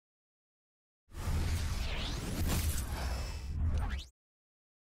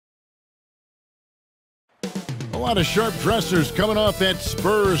lot of sharp dressers coming off that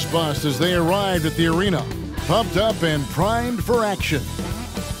Spurs bus as they arrived at the arena, pumped up and primed for action.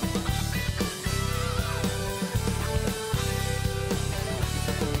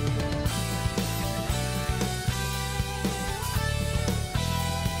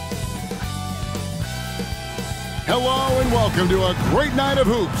 Hello and welcome to a great night of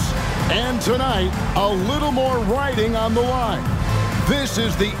hoops. And tonight, a little more riding on the line. This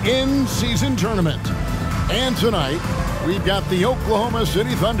is the in-season tournament. And tonight, we've got the Oklahoma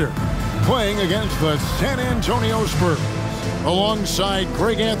City Thunder playing against the San Antonio Spurs. Alongside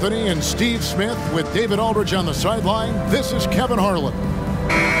Greg Anthony and Steve Smith with David Aldridge on the sideline, this is Kevin Harlan.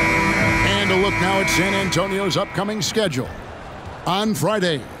 And a look now at San Antonio's upcoming schedule. On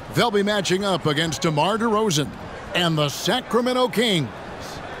Friday, they'll be matching up against DeMar DeRozan and the Sacramento Kings.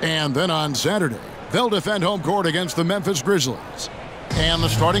 And then on Saturday, they'll defend home court against the Memphis Grizzlies. And the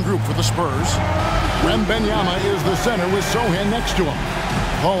starting group for the Spurs, Wembanyama is the center with Sohan next to him.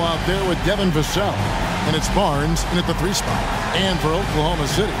 Paul out there with Devin Vassell. And it's Barnes in at the 3 spot. And for Oklahoma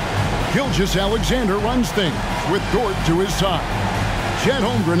City, Gilgeous-Alexander runs things with Dort to his side. Chet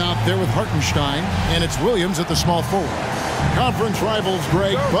Holmgren out there with Hartenstein. And it's Williams at the small forward. Conference rivals,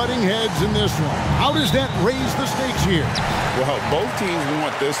 Greg, butting heads in this one. How does that raise the stakes here? Well, both teams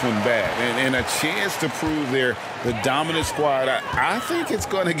want this one bad, and a chance to prove they're the dominant squad. I think it's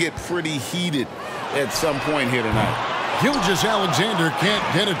going to get pretty heated at some point here tonight. Gilgeous-Alexander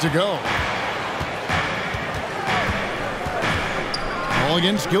can't get it to go. All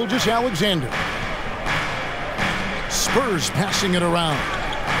against Gilgeous-Alexander. Spurs passing it around.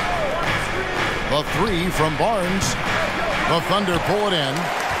 The 3 from Barnes. The Thunder pull it in.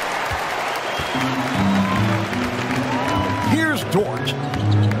 Here's Dort.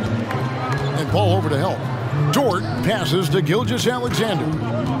 And Paul over to help. Dort passes to Gilgeous-Alexander.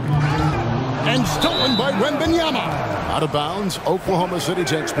 And stolen by Wembanyama. Out of bounds, Oklahoma City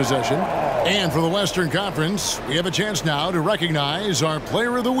takes possession. And for the Western Conference, we have a chance now to recognize our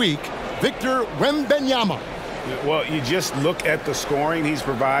Player of the Week, Victor Wembanyama. Well, you just look at the scoring he's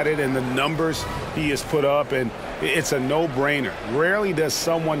provided and the numbers he has put up, and it's a no-brainer. Rarely does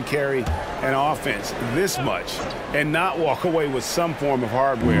someone carry an offense this much and not walk away with some form of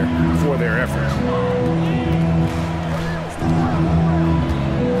hardware for their efforts.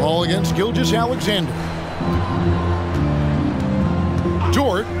 Ball against Gilgeous-Alexander.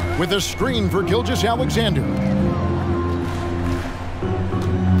 Dort with a screen for Gilgeous-Alexander.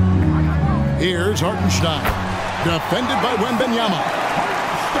 Here's Hartenstein. Defended by Wembanyama.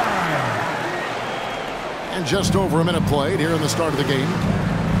 And just over a minute played here in the start of the game.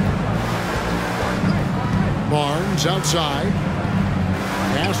 Barnes outside.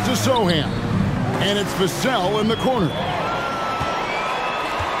 Pass to Sohan. And it's Vassell in the corner.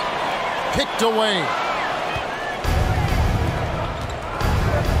 Kicked away.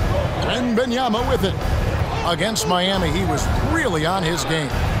 Wembanyama with it. Against Miami, he was really on his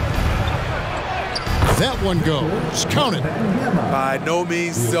game. That one goes. Count it. By no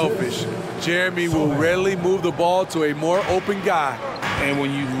means selfish. Jeremy will readily move the ball to a more open guy. And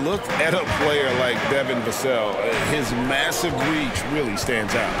when you look at a player like Devin Vassell, his massive reach really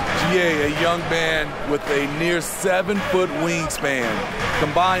stands out. GA, a young man with a near 7-foot wingspan.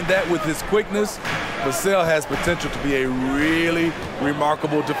 Combine that with his quickness, Vassell has potential to be a really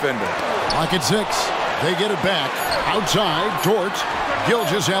remarkable defender. Lock at 6. They get it back. Outside, Dort,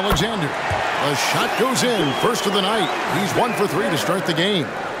 Gilgeous-Alexander. The shot goes in, first of the night. He's 1 for 3 to start the game.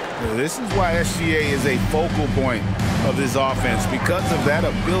 This is why SGA is a focal point of this offense, because of that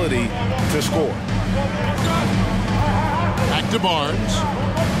ability to score. Back to Barnes.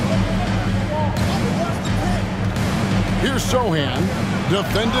 Here's Sohan,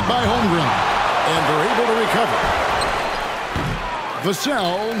 defended by Holmgren, and they're able to recover.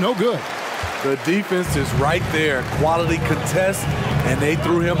 Vassell, no good. The defense is right there. Quality contest, and they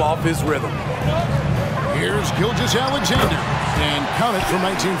threw him off his rhythm. Here's Gilgeous-Alexander, and count it from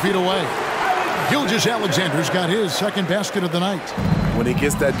 19 feet away. Gilgeous-Alexander's got his second basket of the night. When he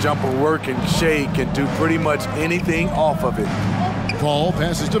gets that jumper working, Shea can do pretty much anything off of it. Paul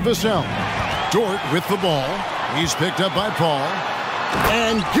passes to Vassell. Dort with the ball. He's picked up by Paul.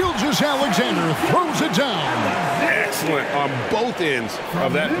 And Gilgeous-Alexander throws it down. Excellent on both ends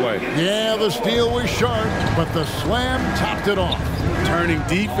of that play. Yeah, the steal was sharp, but the slam topped it off. Turning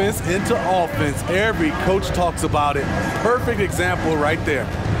defense into offense. Every coach talks about it. Perfect example right there.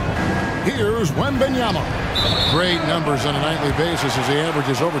 Here's Wembanyama. Great numbers on a nightly basis as he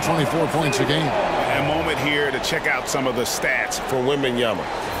averages over 24 points a game. And moment here to check out some of the stats for Wembanyama.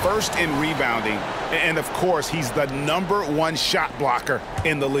 First in rebounding, and of course, he's the #1 shot blocker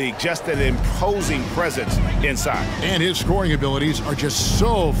in the league. Just an imposing presence inside. And his scoring abilities are just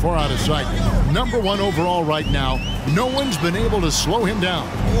so far out of sight. #1 overall right now. No one's been able to slow him down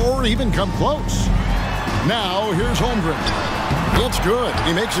or even come close. Now, here's Holmgren. It's good.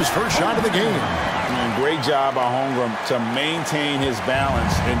 He makes his first shot of the game. And great job by Holmgren to maintain his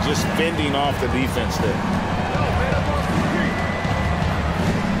balance and just fending off the defense there.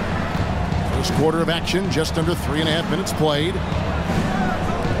 First quarter of action, just under 3.5 minutes played.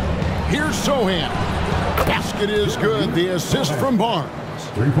 Here's Sohan. Basket is good. The assist from Barnes.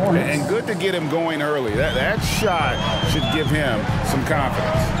 And good to get him going early. That shot should give him some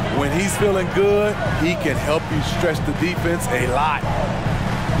confidence. When he's feeling good, he can help you stretch the defense a lot.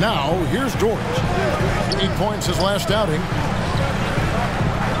 Now, here's Dort. 8 points his last outing.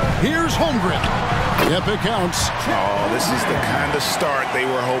 Here's Holmgren. Yep, it counts. Oh, this is the kind of start they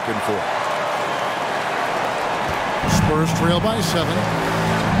were hoping for. Spurs trail by 7.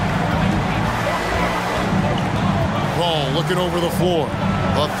 Ball looking over the floor.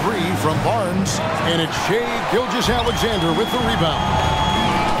 A 3 from Barnes, and it's Shai Gilgeous-Alexander with the rebound.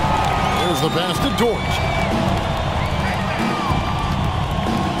 There's the pass to Dort.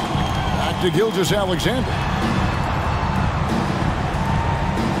 Back to Gilgeous-Alexander.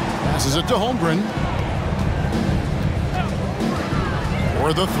 Passes it to Holmgren.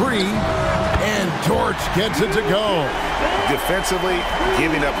 For the 3, and Dort gets it to go. Defensively,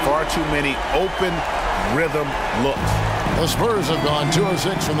 giving up far too many open rhythm looks. The Spurs have gone 2 of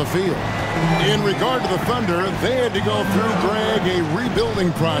 6 from the field. In regard to the Thunder, they had to go through, Greg, a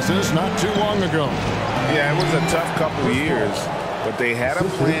rebuilding process not too long ago. Yeah, it was a tough couple of years, but they had a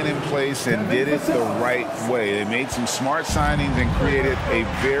plan in place and did it the right way. They made some smart signings and created a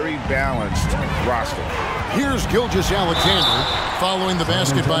very balanced roster. Here's Gilgeous-Alexander following the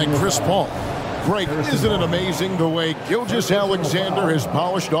basket by Chris Paul. Greg, isn't it amazing the way Gilgeous-Alexander has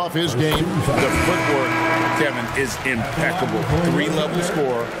polished off his game? The footwork, Kevin, is impeccable. 3-level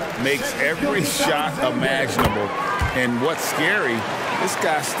scorer, makes every shot imaginable. And what's scary, this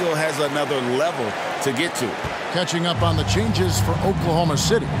guy still has another level to get to. Catching up on the changes for Oklahoma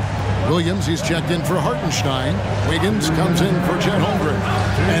City. Williams, he's checked in for Hartenstein. Wiggins comes in for Chet Holmgren.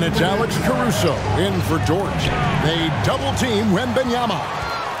 And it's Alex Caruso in for Dort. They double-team Wembanyama.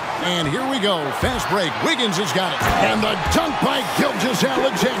 And here we go. Fast break. Wiggins has got it. And the dunk by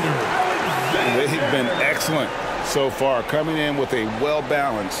Gilgeous-Alexander. They've been excellent so far, coming in with a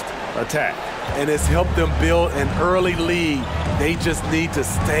well-balanced attack. And it's helped them build an early lead. They just need to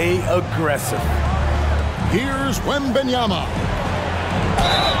stay aggressive. Here's Wembanyama.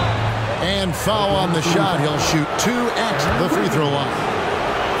 And foul on the shot. He'll shoot 2 at the free throw line.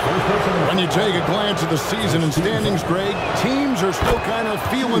 When you take a glance at the season and standings, Greg, teams are still kind of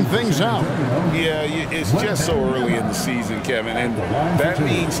feeling things out. Yeah, it's just so early in the season, Kevin, and that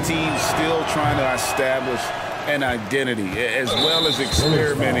means teams still trying to establish an identity as well as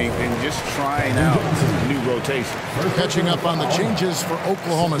experimenting and just trying out new rotation. Catching up on the changes for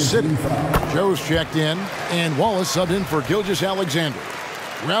Oklahoma City. Joe's checked in, and Wallace subbed in for Gilgeous-Alexander.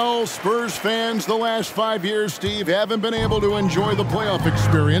 Well, Spurs fans, the last 5 years, Steve, haven't been able to enjoy the playoff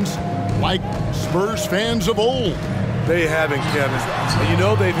experience like Spurs fans of old. They haven't, Kevin. And you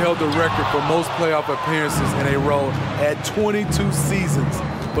know they've held the record for most playoff appearances in a row at 22 seasons.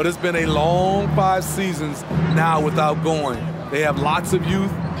 But it's been a long 5 seasons now without going. They have lots of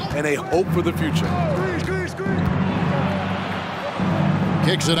youth and a hope for the future.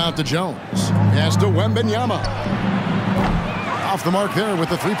 Kicks it out to Jones. Pass to Wembanyama. Off the mark there with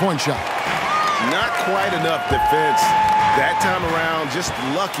the 3-point shot. Not quite enough defense that time around. Just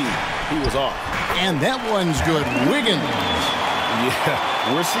lucky he was off. And that one's good. Wiggins. Yeah,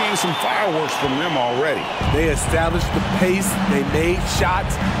 we're seeing some fireworks from them already. They established the pace. They made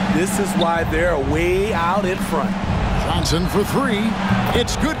shots. This is why they're way out in front. Johnson for 3.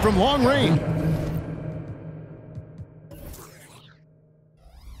 It's good from long range.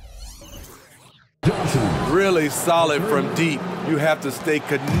 Really solid from deep. You have to stay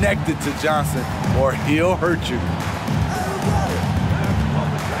connected to Johnson or he'll hurt you.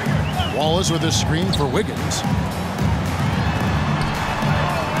 Wallace with a screen for Wiggins.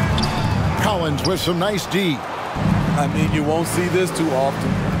 Collins with some nice D. I mean, you won't see this too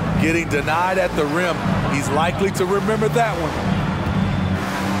often. Getting denied at the rim. He's likely to remember that one.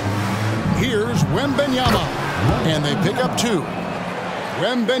 Here's Wembanyama. And they pick up 2.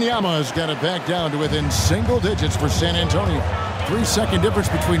 Wembanyama's got it back down to within single digits for San Antonio. 3-second difference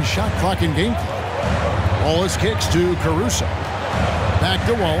between shot clock and game clock. Wallace kicks to Caruso. Back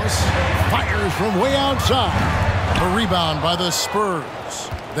to Wallace. Fires from way outside. A rebound by the Spurs.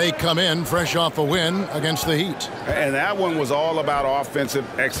 They come in fresh off a win against the Heat. And that one was all about offensive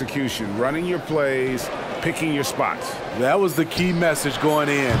execution, running your plays, picking your spots. That was the key message going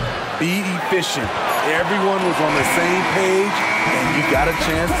in. Be efficient. Everyone was on the same page, and you got a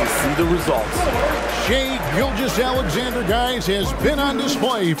chance to see the results. Shai Gilgeous-Alexander, guys, has been on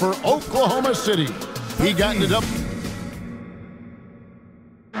display for Oklahoma City. He got it up.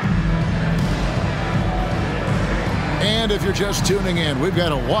 And if you're just tuning in, we've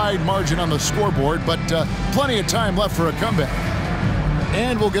got a wide margin on the scoreboard, but plenty of time left for a comeback.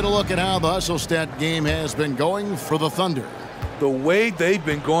 And we'll get a look at how the hustle stat game has been going for the Thunder. The way they've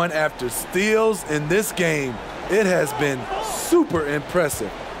been going after steals in this game, it has been super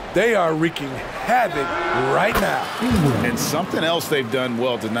impressive. They are wreaking havoc right now. And something else they've done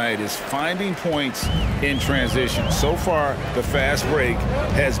well tonight is finding points in transition. So far, the fast break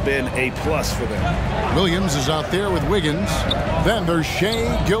has been a plus for them. Williams is out there with Wiggins. Then there's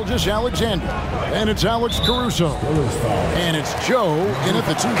Shai Gilgeous-Alexander. And it's Alex Caruso. And it's Joe in at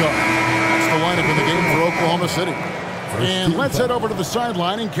the 2 guard. That's the lineup in the game for Oklahoma City. And let's head over to the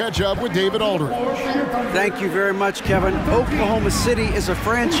sideline and catch up with David Aldridge. Thank you very much, Kevin. Oklahoma City is a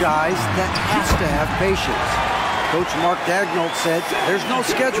franchise that has to have patience. Coach Mark Daigneault said there's no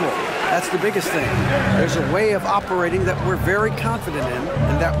schedule. That's the biggest thing. There's a way of operating that we're very confident in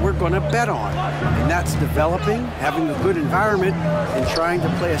and that we're going to bet on. And that's developing, having a good environment, and trying to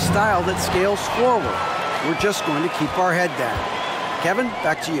play a style that scales forward. We're just going to keep our head down. Kevin,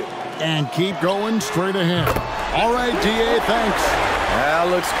 back to you. And keep going straight ahead. All right, D.A., thanks.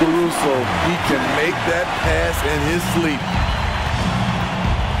 Alex Caruso, he can make that pass in his sleep.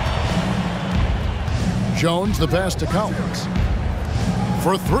 Jones, the pass to Collins.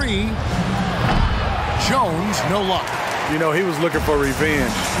 For 3. Jones, no luck. You know, he was looking for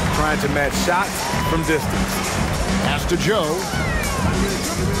revenge, trying to match shots from distance. Pass to Joe.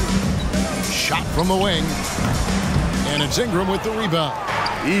 Shot from the wing. And it's Ingram with the rebound.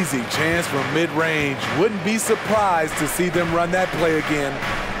 Easy chance from mid-range. Wouldn't be surprised to see them run that play again.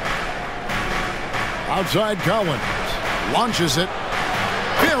 Outside Collins. Launches it.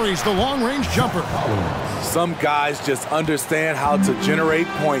 Buries the long-range jumper. Some guys just understand how to generate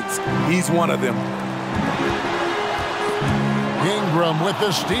points. He's one of them. Ingram with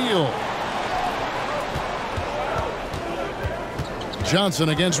the steal. Johnson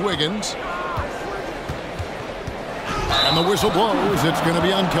against Wiggins. And the whistle blows. It's going to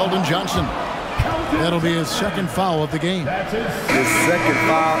be on Keldon Johnson. That'll be his second foul of the game. His second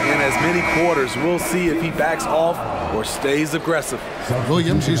foul in as many quarters. We'll see if he backs off or stays aggressive.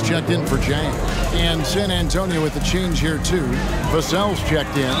 Williams, he's checked in for Jang. And San Antonio with the change here, too. Vassell's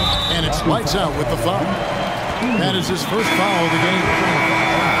checked in. And it's lights out with the foul. That is his first foul of the game.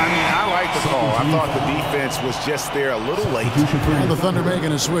 I mean, I like the call. I thought the defense was just there a little late. And the Thunder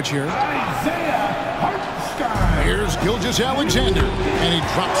making a switch here. Here's Gilgeous-Alexander, and he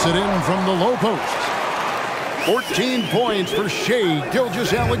drops it in from the low post. 14 points for Shai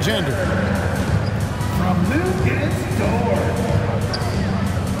Gilgeous-Alexander. From Lucas Dort.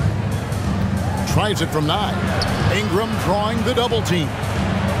 Tries it from 9. Ingram drawing the double team.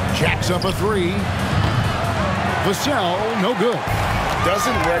 Jacks up a 3. Vassell, no good.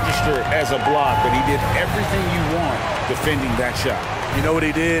 Doesn't register as a block, but he did everything you want defending that shot. You know what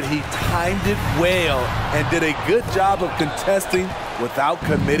he did? He timed it well and did a good job of contesting without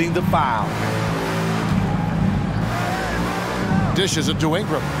committing the foul. Dishes it to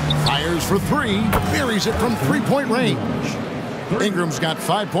Ingram. Fires for 3. Buries it from 3-point range. Ingram's got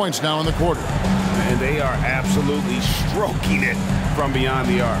 5 points now in the quarter. And they are absolutely stroking it from beyond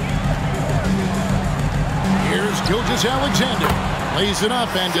the arc. Here's Gilgeous-Alexander. Lays it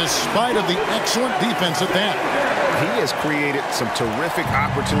up, and despite of the excellent defense at that, He has created some terrific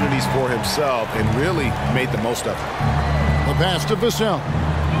opportunities for himself and really made the most of it. the pass to Vassell.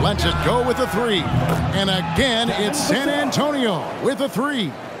 Lets it go with a 3. And again, it's San Antonio with a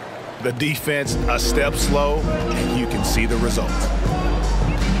 3. The defense a step slow, and you can see the result.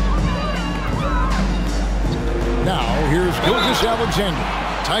 Now, here's Gilgeous-Alexander.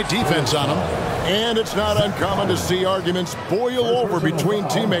 Tight defense on him. And it's not uncommon to see arguments boil over between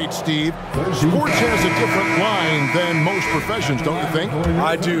teammates, Steve. Sports has a different line than most professions, don't you think?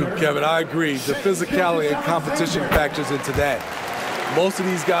 I do, Kevin. I agree. The physicality and competition factors into that. Most of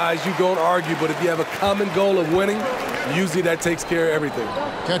these guys, you don't argue, but if you have a common goal of winning, usually that takes care of everything.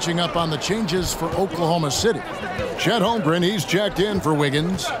 Catching up on the changes for Oklahoma City. Chet Holmgren, he's checked in for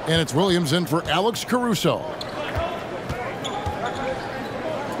Wiggins, and it's Williams in for Alex Caruso.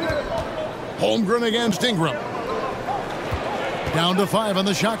 Holmgren against Ingram. Down to 5 on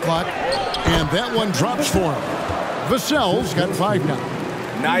the shot clock. And that one drops for him. Vassell's got 5 now.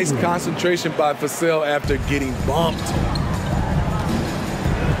 Nice concentration by Vassell after getting bumped.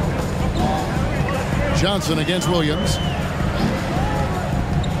 Johnson against Williams.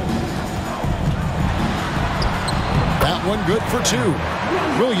 That one good for 2.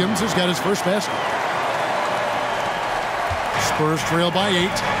 Williams has got his first basket. Spurs trail by 8.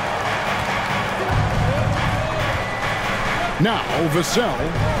 Now Vassell,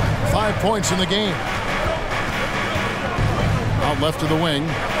 5 points in the game. Out left of the wing.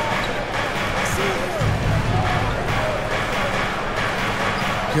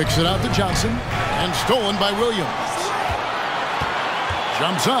 Kicks it out to Johnson. And stolen by Williams.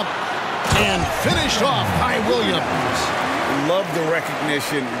 Jumps up. And finished off by Williams. Love the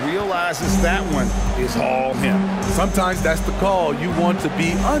recognition. Realizes that one is all him. Sometimes that's the call. You want to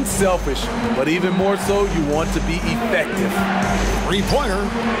be unselfish, but even more so, you want to be effective. 3-pointer.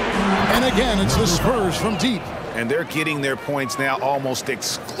 And again, it's the Spurs from deep. And they're getting their points now almost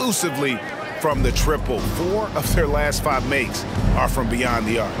exclusively from the triple. 4 of their last 5 makes are from beyond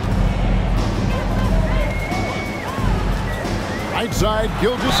the arc. Right side,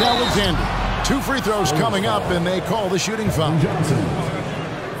 Gilgeous-Alexander. 2 free throws coming up, and they call the shooting foul.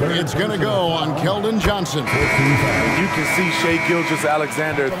 It's going to go on Keldon Johnson. You can see Shai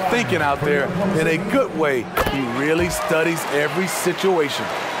Gilgeous-Alexander thinking out there in a good way. He really studies every situation.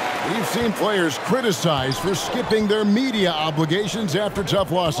 We've seen players criticized for skipping their media obligations after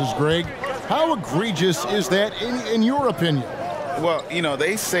tough losses, Greg. How egregious is that in your opinion? Well, you know,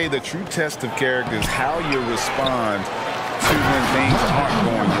 they say the true test of character is how you respond to when things aren't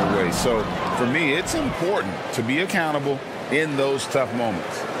going your way. So for me, it's important to be accountable in those tough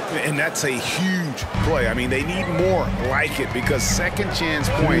moments. And that's a huge play. I mean, they need more like it because second chance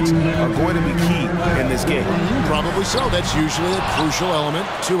points are going to be key in this game. Probably so. That's usually a crucial element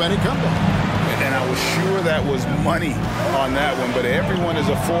to any comeback. And I was sure that was money on that one, but everyone is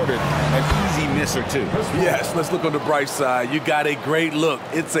afforded an easy miss or 2. Yes, let's look on the bright side. You got a great look.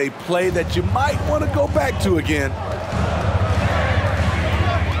 It's a play that you might want to go back to again.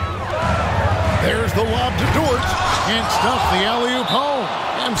 There's the lob to Dort. Can't stuff the alley-oop home.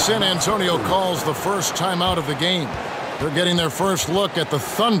 And San Antonio calls the first timeout of the game. They're getting their first look at the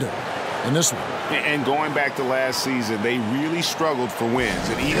Thunder in this one. And going back to last season, they really struggled for wins.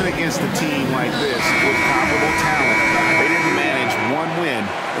 And even against a team like this with comparable talent, they didn't manage 1 win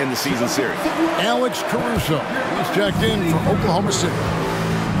in the season series. Alex Caruso is checked in for Oklahoma City.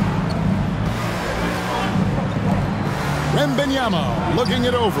 Wembanyama looking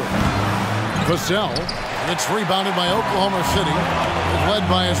it over. Vassell gets rebounded by Oklahoma City. They've led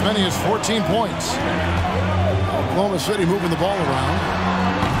by as many as 14 points. Oklahoma City moving the ball around.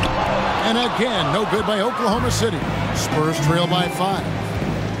 And again, no good by Oklahoma City. Spurs trail by 5.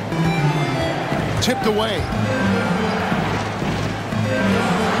 Tipped away.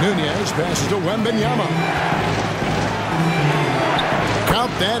 Nunez passes to Wembanyama.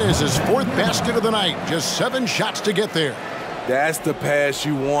 Count that as his 4th basket of the night. Just 7 shots to get there. That's the pass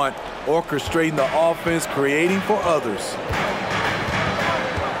you want. Orchestrating the offense, creating for others.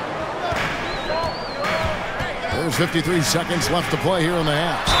 There's 53 seconds left to play here in the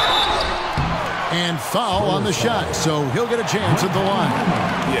half. And foul on the shot, so he'll get a chance at the line.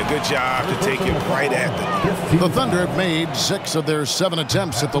 Yeah, good job to take it right at them. The Thunder have made 6 of their 7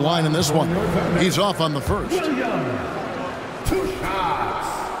 attempts at the line in this one. He's off on the first. 2 shots.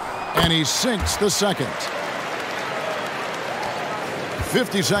 And he sinks the second.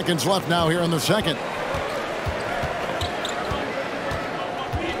 50 seconds left now here in the second.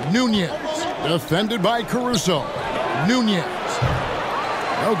 Nunez, defended by Caruso. Nunez,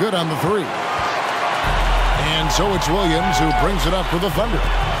 no good on the 3. And so it's Williams who brings it up for the Thunder.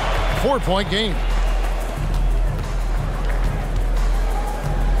 4-point game.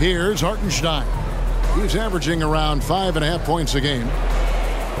 Here's Hartenstein. He's averaging around 5.5 points a game.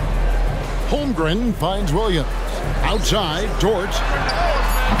 Holmgren finds Williams. Outside, Dort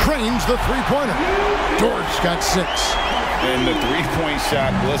cranes the 3-pointer. Dort's got 6. And the 3-point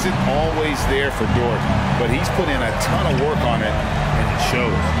shot wasn't always there for Dort, but he's put in a ton of work on it, and it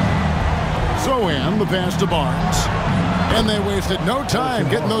shows. Soham, the pass to Barnes. And they wasted no time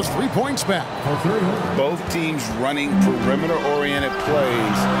getting those 3 points back. Both teams running perimeter-oriented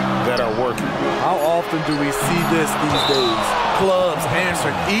plays that are working. How often do we see this these days? Clubs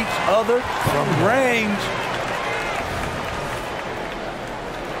answering each other from range.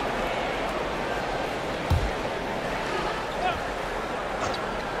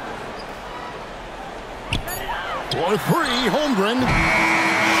 For 3, Holmgren.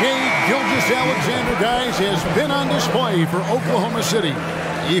 Shai Gilgeous-Alexander, guys, has been on display for Oklahoma City.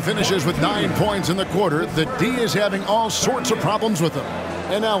 He finishes with 9 points in the quarter. The D is having all sorts of problems with him.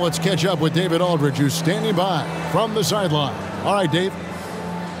 And now let's catch up with David Aldridge, who's standing by from the sideline. All right, Dave.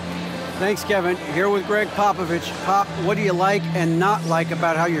 Thanks, Kevin. Here with Greg Popovich. Pop, what do you like and not like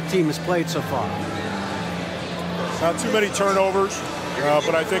about how your team has played so far? Not too many turnovers,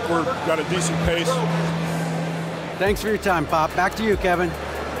 but I think we've got a decent pace. Thanks for your time, Pop. Back to you, Kevin.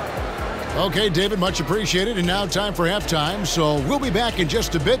 Okay, David, much appreciated. And now time for halftime. So we'll be back in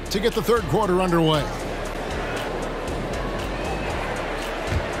just a bit to get the third quarter underway.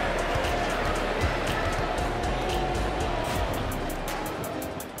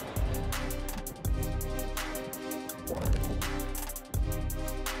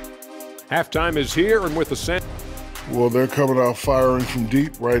 Halftime is here, and with the center. Well, they're coming out firing from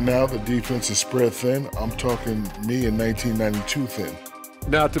deep right now. The defense is spread thin. I'm talking me in 1992 thin.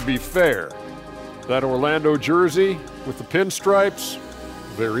 Now, to be fair, that Orlando jersey with the pinstripes,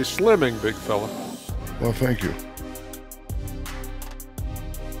 very slimming, big fella. Well, thank you.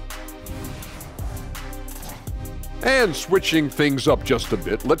 And switching things up just a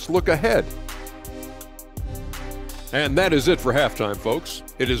bit, let's look ahead. And that is it for halftime, folks.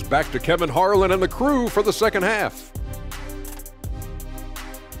 It is back to Kevin Harlan and the crew for the second half.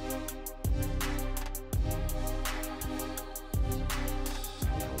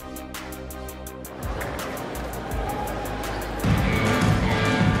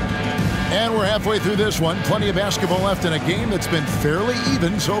 And we're halfway through this one. Plenty of basketball left in a game that's been fairly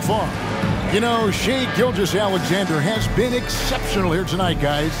even so far. You know, Shai Gilgeous-Alexander has been exceptional here tonight,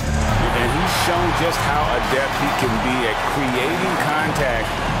 guys. And he's shown just how adept he can be at creating contact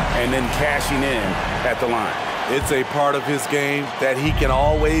and then cashing in at the line. It's a part of his game that he can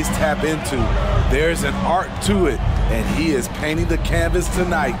always tap into. There's an art to it, and he is painting the canvas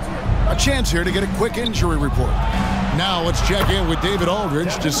tonight. A chance here to get a quick injury report. Now let's check in with David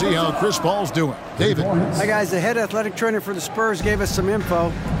Aldridge to see how Chris Paul's doing. David. Hi, guys. The head athletic trainer for the Spurs gave us some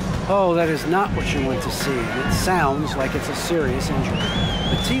info. Oh, that is not what you went to see. It sounds like it's a serious injury.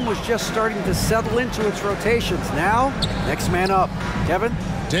 The team was just starting to settle into its rotations. Now, next man up. Kevin?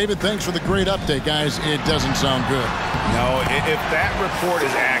 David, thanks for the great update, guys. It doesn't sound good. No, if that report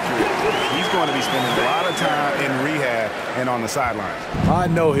is accurate, he's going to be spending a lot of time in rehab and on the sidelines. I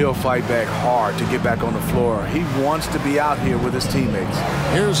know he'll fight back hard to get back on the floor. He wants to be out here with his teammates.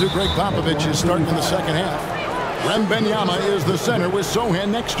 Here's who Greg Popovich is starting in the second half. Wembanyama is the center with Sohan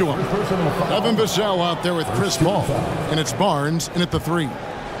next to him. Evan Vassell out there with Chris Paul. And it's Barnes in at the 3.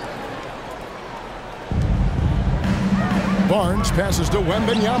 Barnes passes to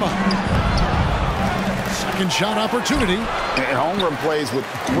Wembanyama. Second shot opportunity. And Holmgren plays with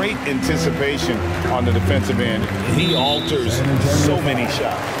great anticipation on the defensive end. He alters so many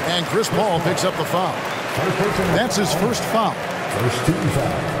shots. And Chris Paul picks up the foul. That's his first foul. First team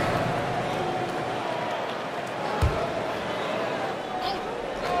foul.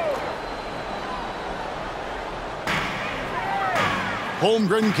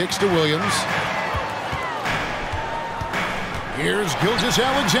 Holmgren kicks to Williams. Here's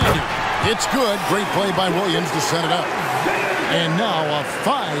Gilgeous-Alexander. It's good. Great play by Williams to set it up. And now a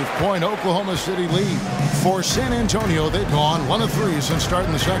 5-point Oklahoma City lead. For San Antonio, they've gone 1 of 3 since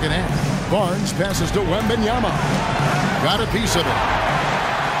starting the second half. Barnes passes to Wembanyama. Got a piece of it.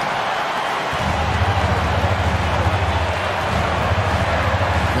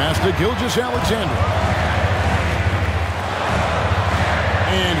 Pass to Gilgeous-Alexander.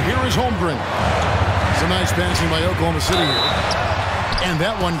 And here is Holmgren. Some nice passing by Oklahoma City here. And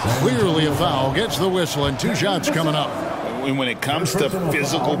that one clearly a foul. Gets the whistle and 2 shots coming up. When it comes to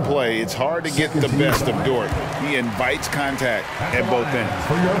physical play, it's hard to get the best of Dort. He invites contact at both ends.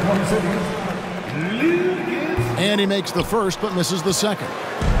 And he makes the first but misses the second.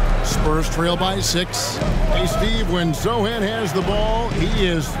 Spurs trail by 6. Hey, Steve, when Sohan has the ball, he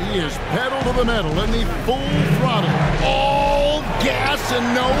is pedal to the metal in the full throttle. All gas and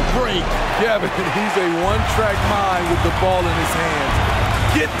no brake. Kevin, he's a one-track mind with the ball in his hands.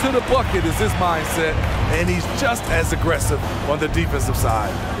 Get to the bucket is his mindset, and he's just as aggressive on the defensive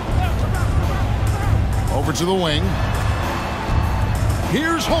side. Over to the wing.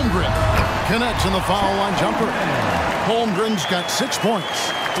 Here's Holmgren. Connects in the foul line jumper. Holmgren's got 6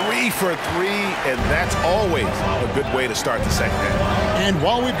 points. 3 for 3, and that's always a good way to start the second half. And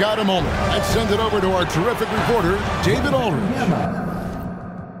while we've got a moment, let's send it over to our terrific reporter, David Aldridge.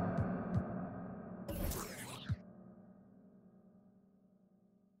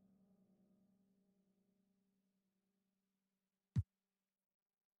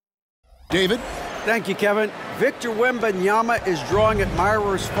 David? Thank you, Kevin. Victor Wembanyama is drawing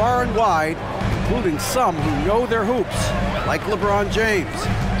admirers far and wide, including some who know their hoops. like LeBron James.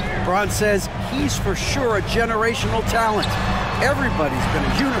 LeBron says he's for sure a generational talent. Everybody's been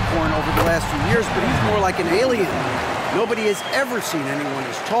a unicorn over the last few years, but he's more like an alien. Nobody has ever seen anyone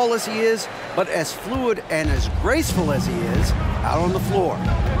as tall as he is, but as fluid and as graceful as he is out on the floor.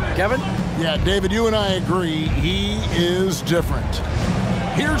 Kevin? Yeah, David, you and I agree. He is different.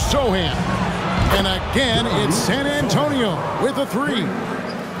 Here's Sohan. And again, it's San Antonio with a three.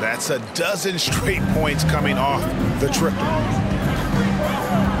 That's a dozen straight points coming off the triple.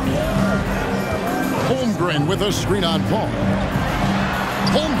 Holmgren with a screen on Paul.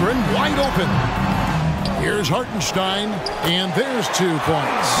 Holmgren wide open. Here's Hartenstein, and there's 2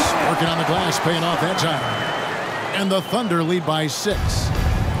 points. Working on the glass, paying off that time. And the Thunder lead by 6.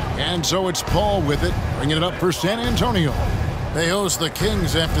 And so it's Paul with it, bringing it up for San Antonio. They host the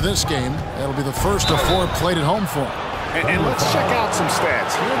Kings after this game. That'll be the first of 4 played at home for them. And let's check out some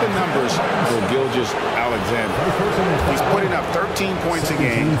stats. Here are the numbers for Gilgeous-Alexander. He's putting up 13 points a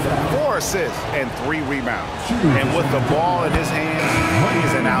game, 4 assists, and 3 rebounds. And with the ball in his hands, he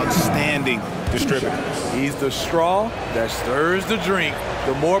is an outstanding distributor. He's the straw that stirs the drink.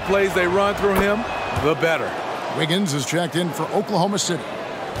 The more plays they run through him, the better. Wiggins is checked in for Oklahoma City.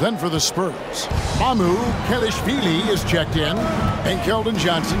 Then for the Spurs, Mamu Kelishvili is checked in, and Keldon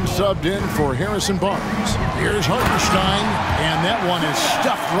Johnson subbed in for Harrison Barnes. Here's Hartenstein, and that one is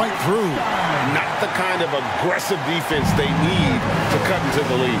stuffed right through. Not the kind of aggressive defense they need to cut into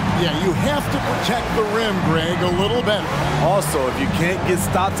the lead. Yeah, you have to protect the rim, Greg, a little better. Also, if you can't get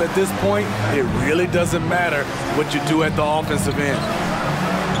stops at this point, it really doesn't matter what you do at the offensive end.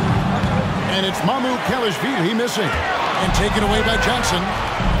 And it's Mamu Kelishvili missing, and taken away by Johnson.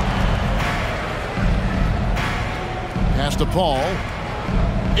 Pass to Paul.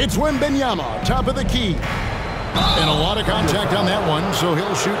 It's Wembanyama, top of the key. And a lot of contact on that one, so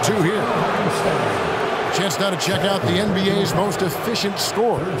he'll shoot 2 here. Chance now to check out the NBA's most efficient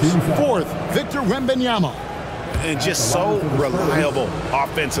scorers. 4th, Victor Wembanyama. And just so reliable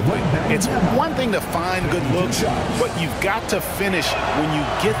offensively. It's one thing to find good looks, but you've got to finish when you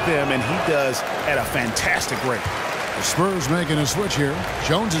get them, and he does at a fantastic rate. The Spurs making a switch here.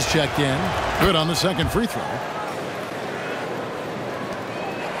 Jones is checked in. Good on the second free throw.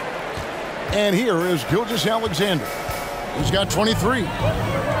 And here is Gilgeous-Alexander. He's got 23.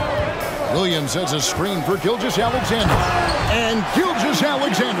 Williams sets a screen for Gilgeous-Alexander. And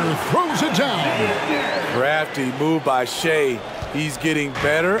Gilgeous-Alexander throws it down. Crafty move by Shea. He's getting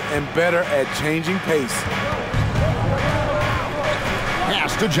better and better at changing pace.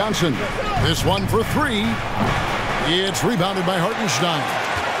 Pass to Johnson. This one for 3. It's rebounded by Hartenstein.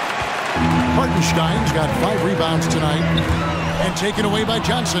 Hartenstein's got 5 rebounds tonight. And taken away by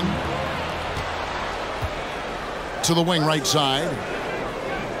Johnson. To the wing right side.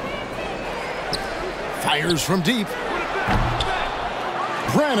 Fires from deep.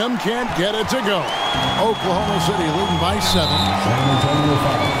 Branham can't get it to go. Oklahoma City leading by 7.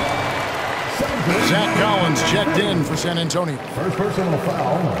 Zach Collins checked in for San Antonio. First personal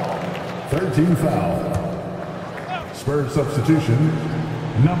foul, 13 foul. Spurs substitution,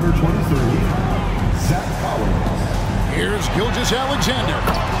 number 23, Zach Collins. Here's Gilgeous-Alexander.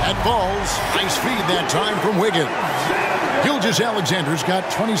 That ball's nice feed that time from Wiggins. Gilgeous-Alexander's got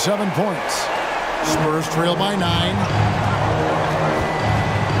 27 points. Spurs trail by 9.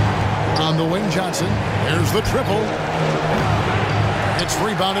 On the wing, Johnson. There's the triple. It's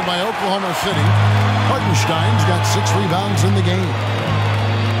rebounded by Oklahoma City. Hartenstein's got 6 rebounds in the game.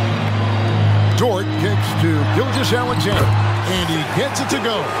 Dort kicks to Gilgeous-Alexander, and he gets it to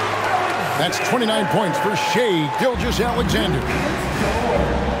go. That's 29 points for Shea Gilgeous-Alexander.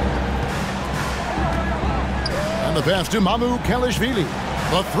 And the pass to Mamu Kelishvili.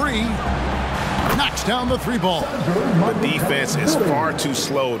 The 3. Knocks down the 3 ball. The defense is far too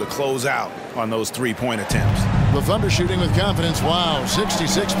slow to close out on those 3-point attempts. The Thunder shooting with confidence. Wow,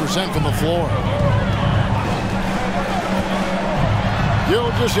 66% from the floor.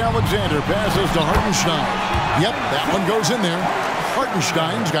 Gilgeous-Alexander passes to Hartenstein. Yep, that one goes in there.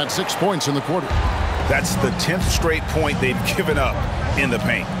 Hartenstein's got 6 points in the quarter. That's the 10th straight point they've given up in the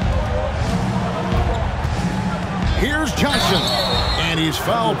paint. Here's Johnson. And he's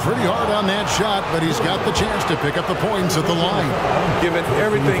fouled pretty hard on that shot, but he's got the chance to pick up the points at the line. Given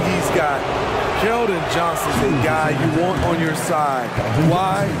everything he's got, Keldon Johnson's a guy you want on your side.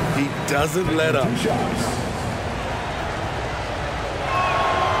 Why? He doesn't let up.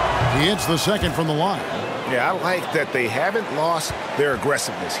 He hits the second from the line. Yeah, I like that they haven't lost their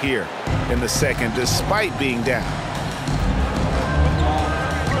aggressiveness here in the second, despite being down.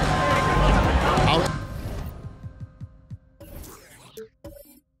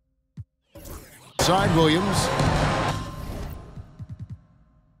 Side Williams.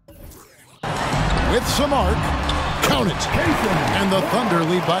 with some arc. Count it. And the Thunder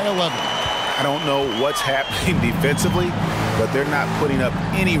lead by 11. I don't know what's happening defensively, but they're not putting up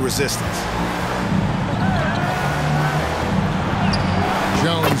any resistance.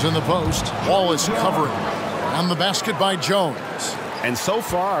 Jones in the post. Wallace covering. On the basket by Jones. And so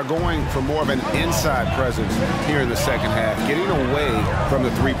far going for more of an inside presence here in the second half, getting away from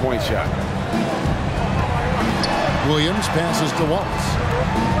the three-point shot. Williams passes to Wallace.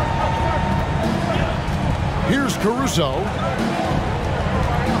 Here's Caruso.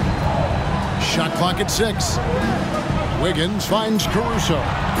 Shot clock at 6. Wiggins finds Caruso.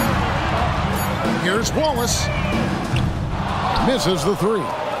 Here's Wallace. Misses the 3.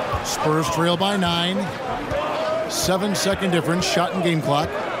 Spurs trail by 9. 7-second difference, shot and game clock.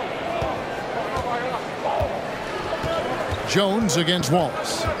 Jones against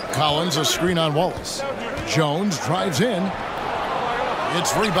Wallace. Collins a screen on Wallace. Jones drives in.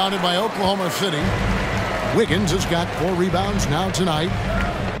 It's rebounded by Oklahoma City. Wiggins has got 4 rebounds now tonight.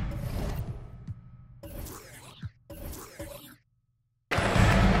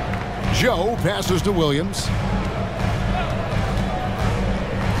 Joe passes to Williams.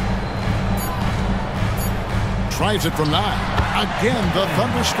 Tries it from 9. Again, the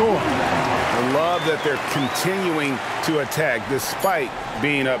Thunder score. I love that they're continuing to attack despite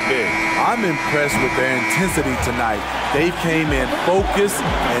being up big. I'm impressed with their intensity tonight. They came in focused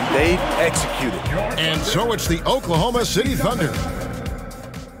and they've executed. And so it's the Oklahoma City Thunder.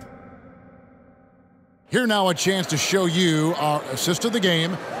 Here now a chance to show you our assist of the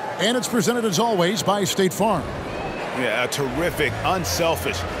game, and it's presented as always by State Farm. Yeah, a terrific,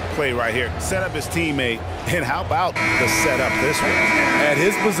 unselfish play right here. Set up his teammate, and how about the setup this way? At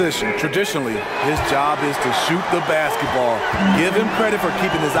his position, traditionally, his job is to shoot the basketball. Give him credit for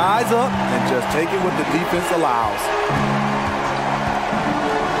keeping his eyes up and just taking what the defense allows.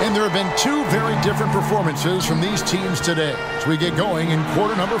 And there have been 2 very different performances from these teams today as we get going in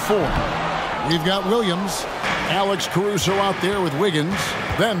quarter number 4. We've got Williams, Alex Caruso out there with Wiggins.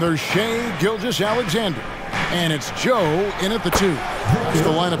 Then there's Shai Gilgeous-Alexander. And it's Joe in at the 2. That's the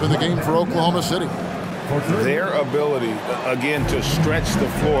lineup in the game for Oklahoma City. Their ability, again, to stretch the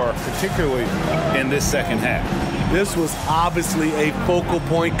floor, particularly in this second half. This was obviously a focal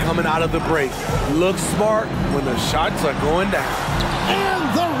point coming out of the break. Looks smart when the shots are going down.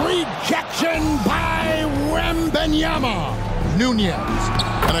 And the rejection by Wembanyama. Nunez.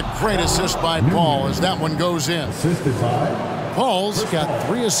 And a great assist by Paul as that one goes in. Assisted by Paul's got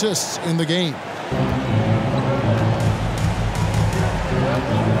 3 assists in the game.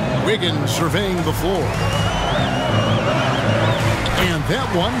 Wiggins surveying the floor. And that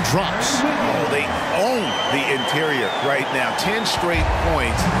one drops. Oh, they own the interior right now. 10 straight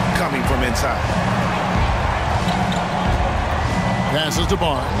points coming from inside. Passes to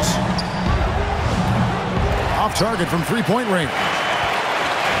Barnes. Off target from 3-point range.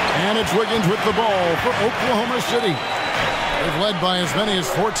 And it's Wiggins with the ball for Oklahoma City. They've led by as many as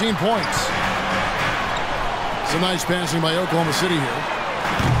 14 points. It's a nice passing by Oklahoma City here.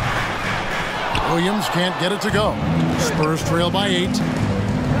 Williams can't get it to go. Spurs trail by 8.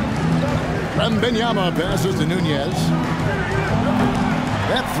 Wembanyama passes to Nunez.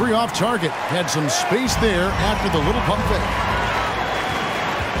 That 3 off target had some space there after the little pump fake.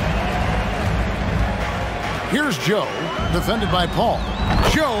 Here's Joe, defended by Paul.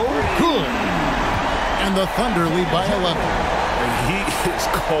 Joe, good. And the Thunder lead by 11. And he is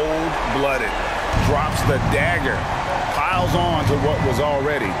cold-blooded. Drops the dagger. Piles on to what was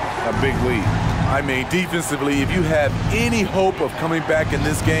already a big lead. I mean, defensively, if you have any hope of coming back in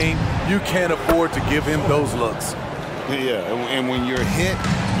this game, you can't afford to give him those looks. Yeah, and when you're hit,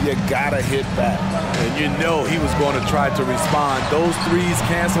 you gotta hit back. And you know he was going to try to respond. Those 3s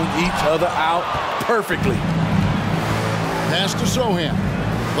canceling each other out perfectly. Pass to Sohan.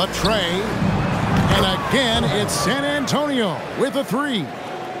 Latre. And again, it's San Antonio with a 3.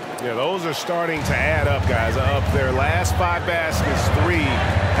 Yeah, those are starting to add up, guys. Up their last 5 baskets, 3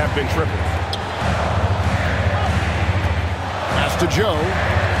 have been triples. Pass to Joe.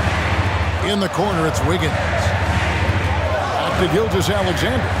 In the corner, it's Wiggins. Back to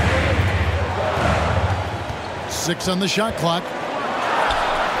Gilgeous-Alexander. 6 on the shot clock.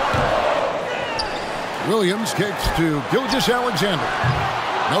 Williams kicks to Gilgeous-Alexander.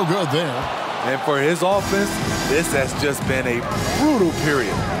 No good there. And for his offense, this has just been a brutal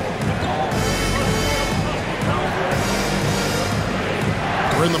period.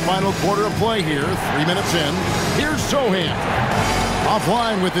 We're in the final quarter of play here. 3 minutes in. Here's Sohan.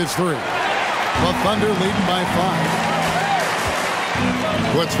 Offline with his 3. The Thunder leading by 5.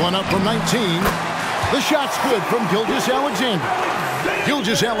 Puts one up from 19. The shot's good from Gilgeous-Alexander.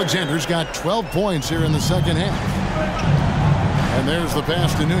 Gilgeous-Alexander's got 12 points here in the second half. And there's the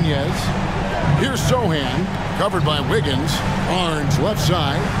pass to Nunez. Here's Sohan, covered by Wiggins. Barnes, left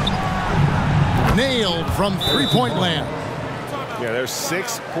side. Nailed from three-point land. Yeah, there's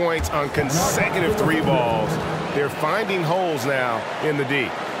 6 points on consecutive three balls. They're finding holes now in the D.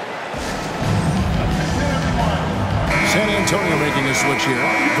 San Antonio making a switch here.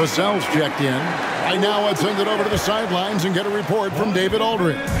 Vassell's checked in. Right now, let's send it over to the sidelines and get a report from David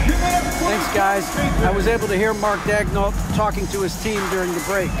Aldridge. Thanks, guys. I was able to hear Mark Daigneault talking to his team during the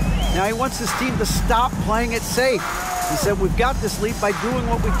break. Now he wants his team to stop playing it safe. He said, we've got this lead by doing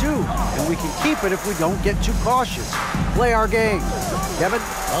what we do, and we can keep it if we don't get too cautious. Play our game. Kevin?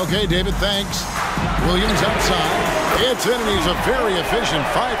 Okay, David, thanks. Williams outside. It's in, and he's a very efficient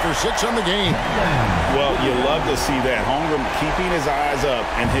 5 for 6 on the game. Well, you love to see that. Holmgren keeping his eyes up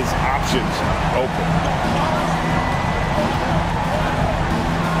and his options open.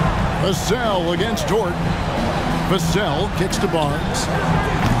 Vassell against Dort. Vassell kicks to Barnes.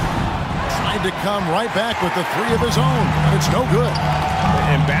 Tried to come right back with the three of his own, but it's no good.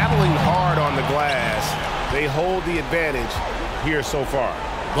 And battling hard on the glass, they hold the advantage here so far.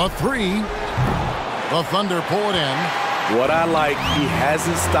 The three. The Thunder pull it in. What I like, he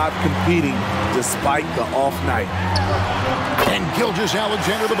hasn't stopped competing despite the off night. And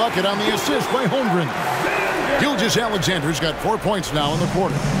Gilgeous-Alexander the bucket on the assist by Holmgren. Gilgeous-Alexander's got 4 points now in the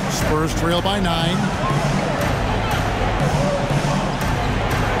quarter. Spurs trail by 9.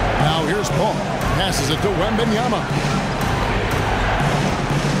 Now here's Paul. Passes it to Wembanyama.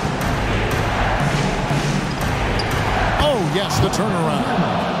 Oh, yes, the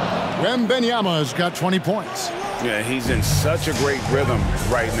turnaround. Wembanyama has got 20 points. Yeah, he's in such a great rhythm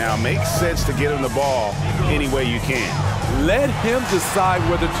right now. Makes sense to get him the ball any way you can. Let him decide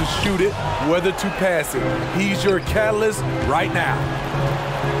whether to shoot it, whether to pass it. He's your catalyst right now.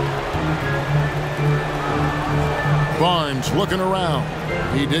 Barnes looking around.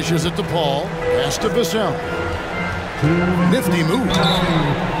 He dishes it to Paul. Pass to Vassell. Nifty move.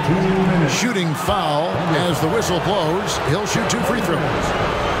 Shooting foul as the whistle blows. He'll shoot 2 free throws.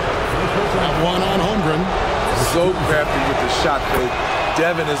 That one on Holmgren. So crafty with the shot fake.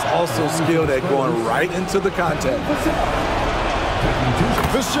 Devin is also skilled at going right into the contact.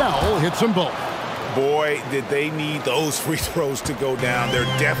 Vassell hits them both. Boy, did they need those free throws to go down. They're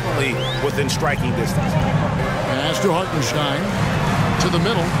definitely within striking distance. Pass to Hartenstein. To the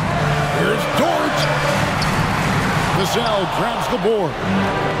middle. Here's Dort. Vassell grabs the board.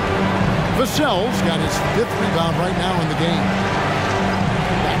 Vassell's got his 5th rebound right now in the game.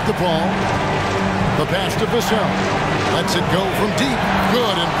 Back to Paul. The pass to Vassell. Lets it go from deep.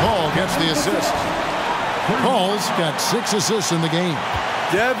 Good, and Paul gets the assist. Paul's got 6 assists in the game.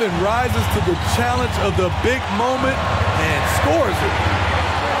 Devin rises to the challenge of the big moment and scores it.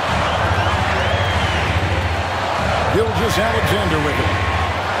 Gilgeous-Alexander with it.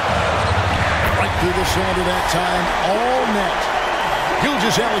 Right through the center that time. All net.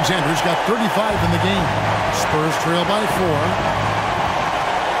 Gilgeous-Alexander's got 35 in the game. Spurs trail by 4.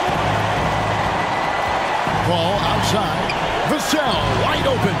 Ball outside. Vassell wide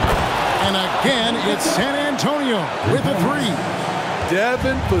open. And again, it's San Antonio with a 3.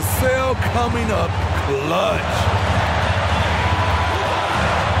 Devin Vassell coming up clutch.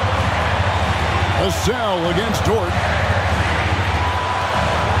 Vassell against Dort.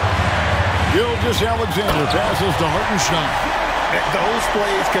 Gilgeous-Alexander passes to Hartenstein. Those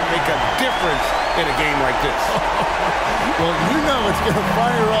plays can make a difference in a game like this. Well, you know it's going to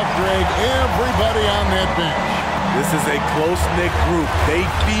fire up, Greg, everybody on that bench. This is a close-knit group. They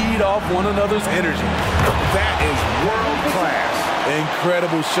feed off one another's energy. That is world class.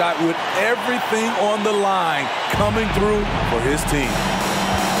 Incredible shot with everything on the line coming through for his team.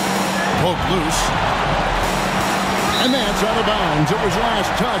 Poke loose. And that's out of bounds. It was last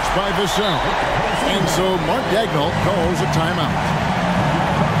touched by Vassell. And so Mark Daigneault calls a timeout.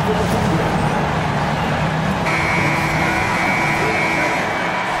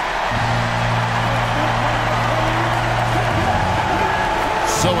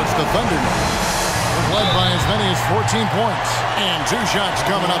 So it's the Thunder now, led by as many as 14 points. And 2 shots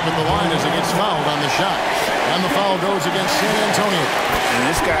coming up at the line as he gets fouled on the shot. And the foul goes against San Antonio. And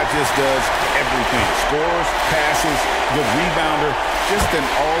this guy just does everything. Scores, passes, good rebounder. Just an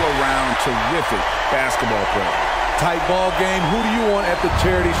all-around terrific basketball player. Tight ball game. Who do you want at the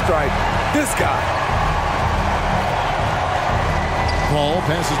charity stripe? This guy. Paul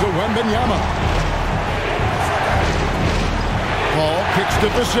passes to Wembanyama. Paul kicks to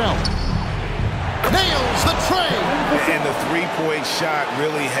Vassell. nails the tray. And the three-point shot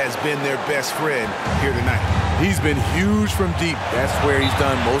really has been their best friend here tonight. He's been huge from deep. That's where he's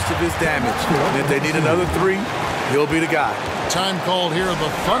done most of his damage. And if they need another three, he'll be the guy. Time called here. The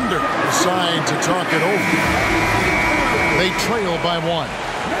Thunder decide to talk it over. They trail by 1.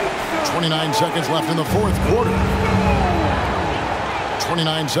 29 seconds left in the fourth quarter.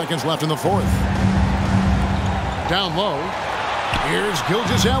 29 seconds left in the fourth. Down low. Here's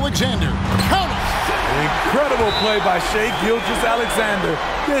Gilgeous-Alexander. Count it! An incredible play by Shai Gilgeous-Alexander.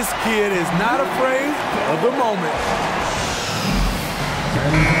 This kid is not afraid of the moment.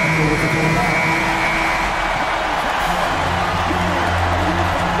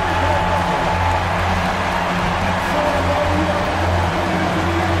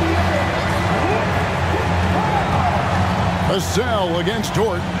 Vassell against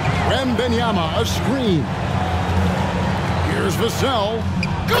Dort. Wembanyama, a screen. Here's Vassell.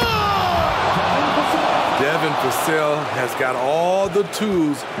 Good! Devin Vassell has got all the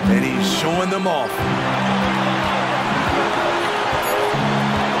tools, and he's showing them off.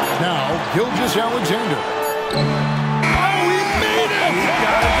 Now, Gilgeous-Alexander. Oh, he made it! He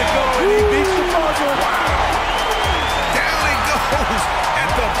got it to go, and he beats the buzzer. Down it goes at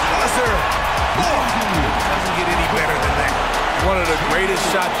the buzzer. Oh, doesn't get any better than that. One of the greatest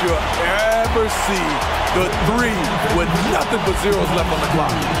shots you'll ever see. The three with nothing but zeros left on the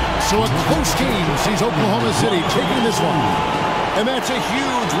clock. So a close game sees Oklahoma City taking this one. And that's a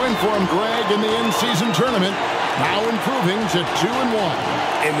huge win for him, Greg, in the in-season tournament. Now improving to 2-1.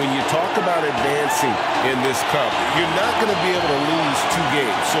 And when you talk about advancing in this cup, you're not going to be able to lose 2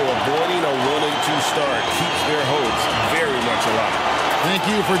 games. So avoiding a 1-2 start keeps their hopes very much alive. Thank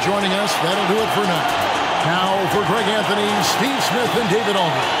you for joining us. That'll do it for now. Now for Greg Anthony, Steve Smith, and David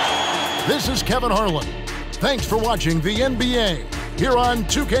Aldridge. This is Kevin Harlan. Thanks for watching the NBA here on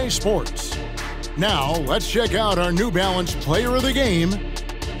 2K Sports. Now let's check out our New Balance Player of the Game,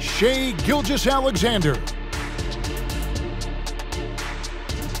 Shai Gilgeous-Alexander.